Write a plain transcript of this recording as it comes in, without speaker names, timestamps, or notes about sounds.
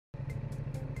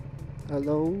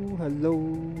Hello, hello,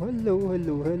 hello,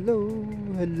 hello, hello,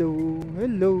 hello,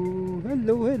 hello,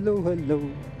 hello, hello, hello.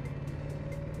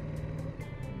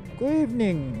 Good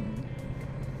evening.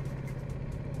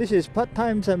 This is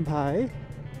Part-Time Senpai,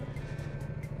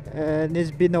 and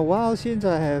it's been a while since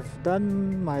I have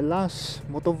done my last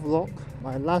motor vlog.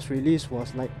 My last release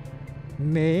was like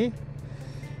May.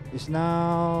 It's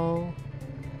now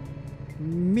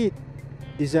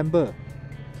mid-December.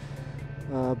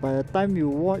 By the time you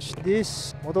watch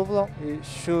this motovlog, it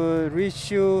should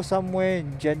reach you somewhere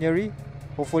in January,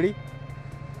 hopefully.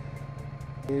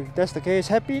 If that's the case,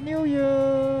 Happy New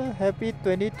Year! Happy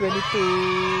 2022!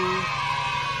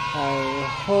 I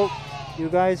hope you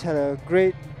guys had a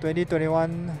great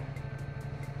 2021.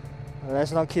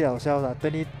 Let's not kid ourselves,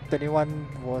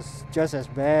 2021 was just as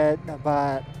bad,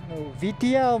 but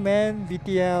VTL, man,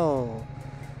 VTL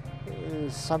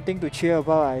is something to cheer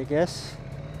about, I guess.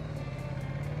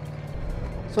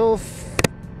 So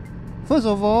first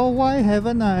of all, why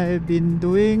haven't I been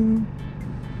doing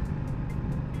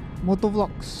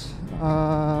motovlogs?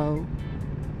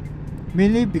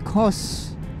 Mainly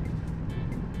because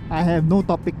I have no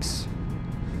topics.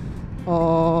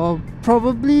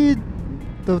 Probably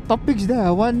the topics that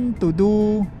I want to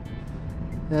do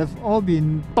have all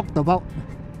been talked about.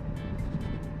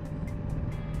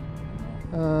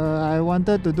 I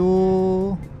wanted to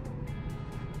do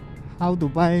how to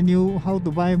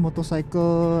buy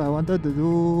motorcycle. I wanted to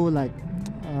do like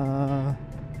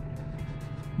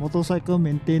motorcycle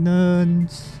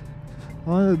maintenance. I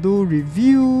want to do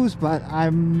reviews, but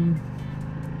I'm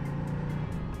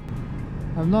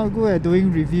not good at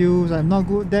doing reviews. I'm not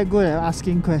that good at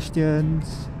asking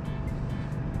questions.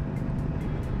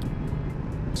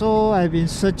 So I've been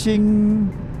searching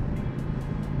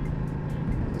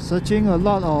a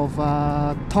lot of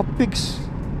topics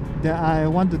that I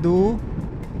want to do,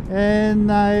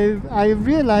 and I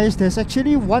realized there's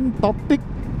actually one topic.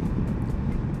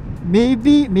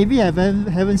 Maybe I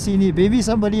haven't seen it. Maybe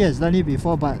somebody has done it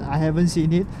before, but I haven't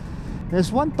seen it.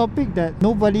 There's one topic that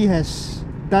nobody has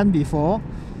done before,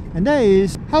 and that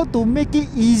is how to make it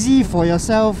easy for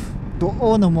yourself to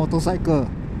own a motorcycle.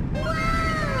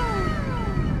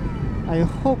 I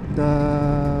hope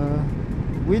the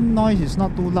wind noise is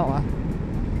not too loud.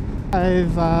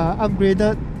 I've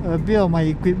upgraded a bit of my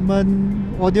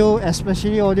equipment,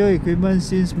 especially audio equipment,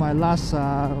 since my last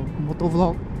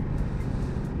motovlog.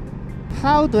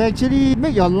 How to actually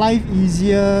make your life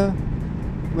easier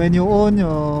when you own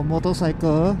your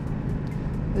motorcycle.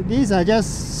 These are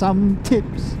just some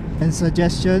tips and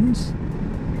suggestions.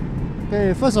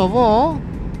 Okay, first of all,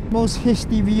 most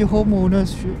HDB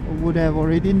homeowners would have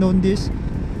already known this.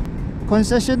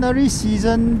 Concessionary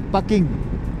season parking.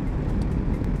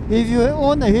 If you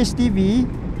own a HDB,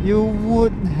 you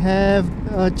would have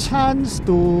a chance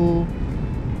to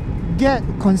get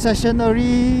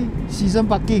concessionary season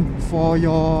parking for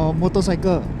your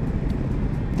motorcycle.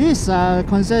 This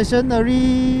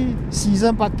concessionary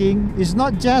season parking is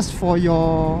not just for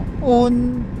your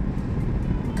own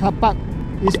car park.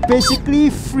 It's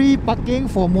basically free parking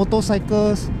for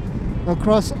motorcycles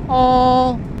across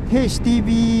all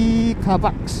HDB car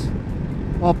parks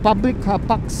or public car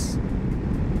parks.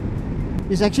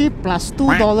 It's actually plus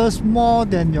 $2 more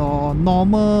than your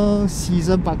normal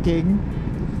season parking,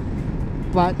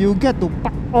 but you get to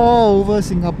park all over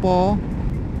Singapore.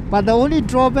 But the only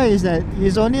drawback is that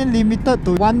it's only limited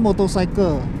to one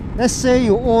motorcycle. Let's say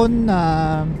you own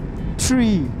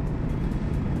 3,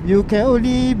 you can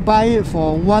only buy it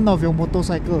for one of your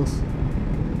motorcycles.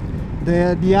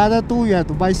 The other 2 you have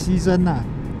to buy season.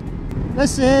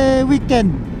 Let's say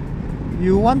weekend,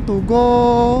 you want to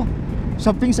go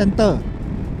shopping center,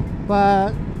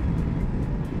 but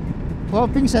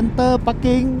shopping center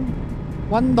parking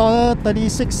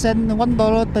 $1.36,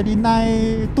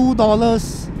 $1.39,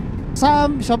 $2.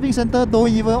 Some shopping center don't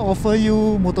even offer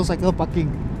you motorcycle parking.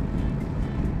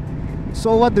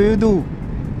 So what do?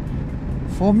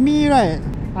 For me, right,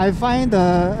 I find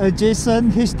the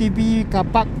adjacent HDB car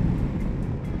park,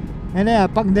 and then I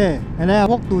park there, and then I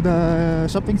walk to the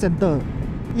shopping center.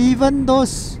 Even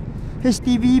those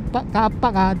HDB car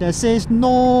park that says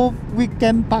no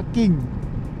weekend parking,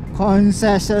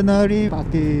 concessionary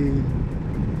parking.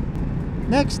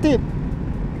 Next tip,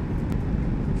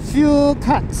 fuel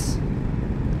cards.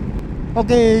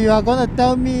 Okay, you are gonna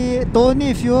tell me don't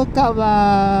need fuel card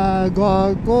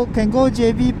can go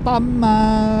JB pump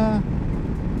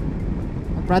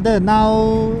brother,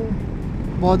 now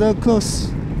border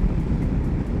closed.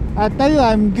 I tell you,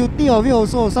 I'm guilty of it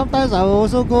also. Sometimes I will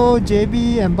also go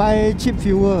JB and buy cheap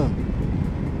fuel.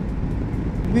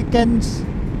 Weekends,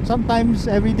 sometimes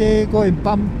every day go and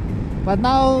pump But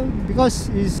now, because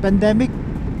it's pandemic,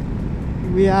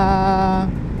 we are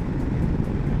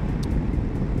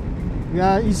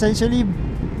essentially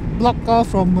blocked off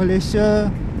from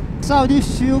Malaysia. Some of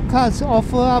these fuel cards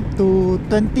offer up to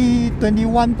 20,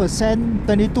 21%,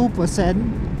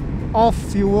 22% off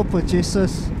fuel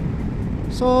purchases.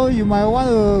 So you might want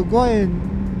to go and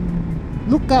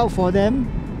look out for them.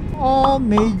 All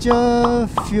major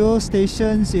fuel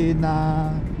stations in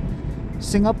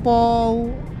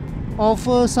Singapore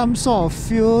offer some sort of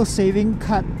fuel saving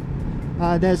card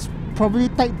that's probably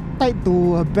tied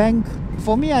to a bank.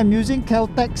 For me, I'm using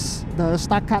Caltex, the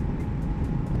Star Card.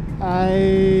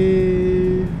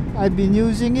 I've been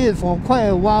using it for quite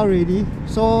a while already,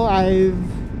 so I've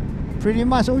pretty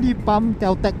much only pumped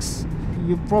Caltex.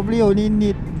 You probably only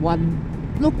need one.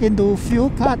 Look into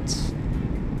fuel cards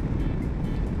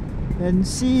and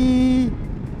see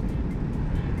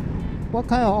what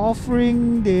kind of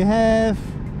offering they have,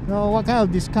 you know, what kind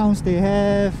of discounts they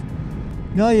have.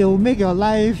 You know, it will make your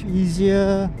life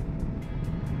easier,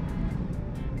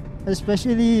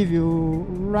 especially if you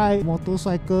ride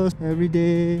motorcycles every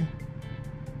day.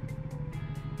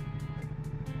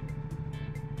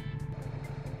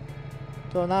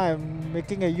 So now I'm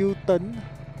making a U-turn,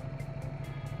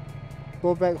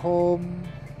 go back home.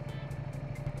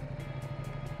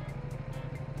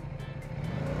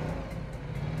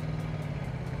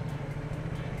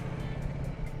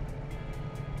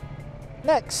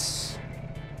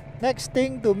 Next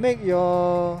thing to make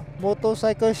your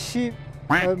motorcycle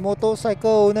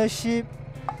ownership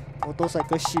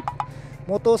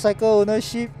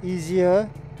easier: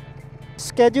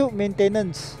 scheduled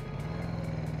maintenance.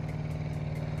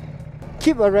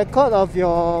 Keep a record of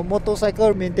your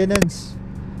motorcycle maintenance,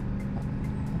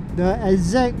 the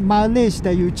exact mileage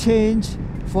that you change,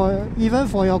 even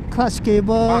for your clutch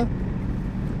cable,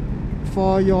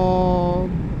 for your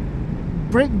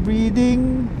brake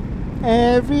breathing,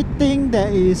 everything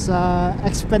that is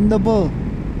expendable.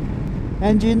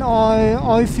 Engine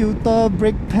oil filter,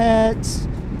 brake pads,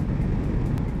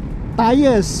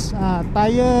 tires.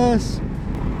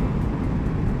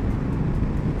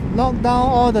 Log down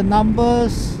all the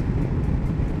numbers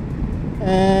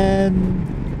and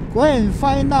go and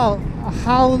find out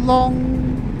how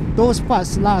long those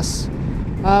parts last.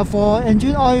 For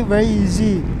engine oil, very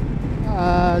easy,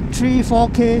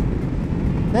 3-4K.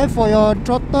 Then for your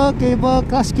throttle cable,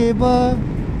 clutch cable,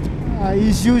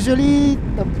 is usually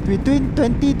between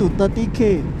 20 to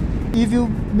 30K. If you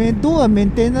may do a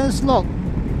maintenance log,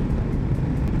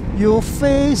 you'll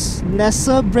face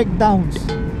lesser breakdowns.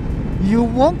 You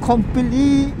won't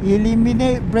completely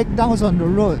eliminate breakdowns on the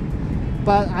road,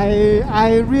 but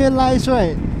I realized,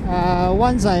 right,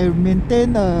 once I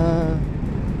maintain a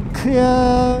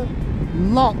clear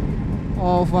log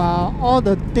of all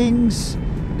the things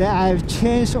that I've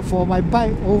changed for my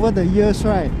bike over the years,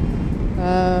 right,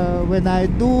 when I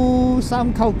do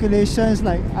some calculations,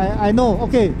 like I know,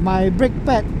 okay, my brake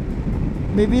pad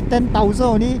maybe 10,000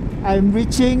 only, I'm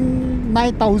reaching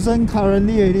 9,000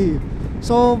 currently already.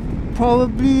 So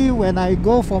probably when I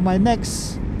go for my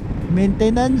next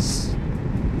maintenance,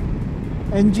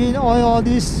 engine oil, all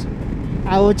this,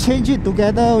 I will change it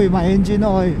together with my engine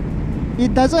oil.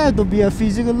 It doesn't have to be a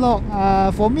physical log.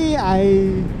 For me,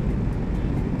 I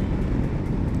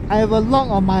have a log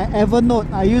on my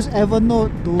Evernote. I use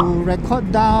Evernote to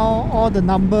record down all the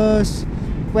numbers,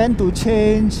 when to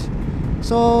change.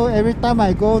 So every time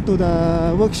I go to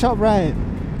the workshop, right,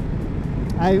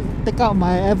 I take out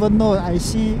my Evernote, I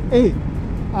see, hey,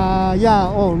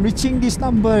 reaching this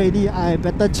number already, I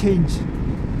better change.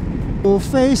 To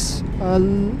face a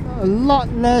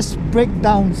lot less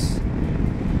breakdowns.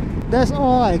 That's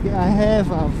all I have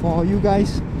for you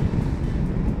guys.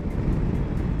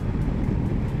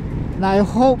 And I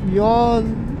hope you all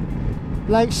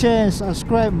like, share and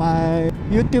subscribe my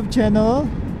YouTube channel.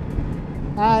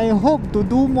 I hope to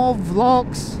do more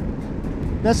vlogs.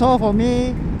 That's all for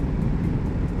me.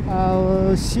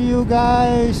 I'll see you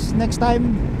guys next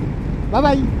time. Bye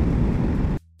bye.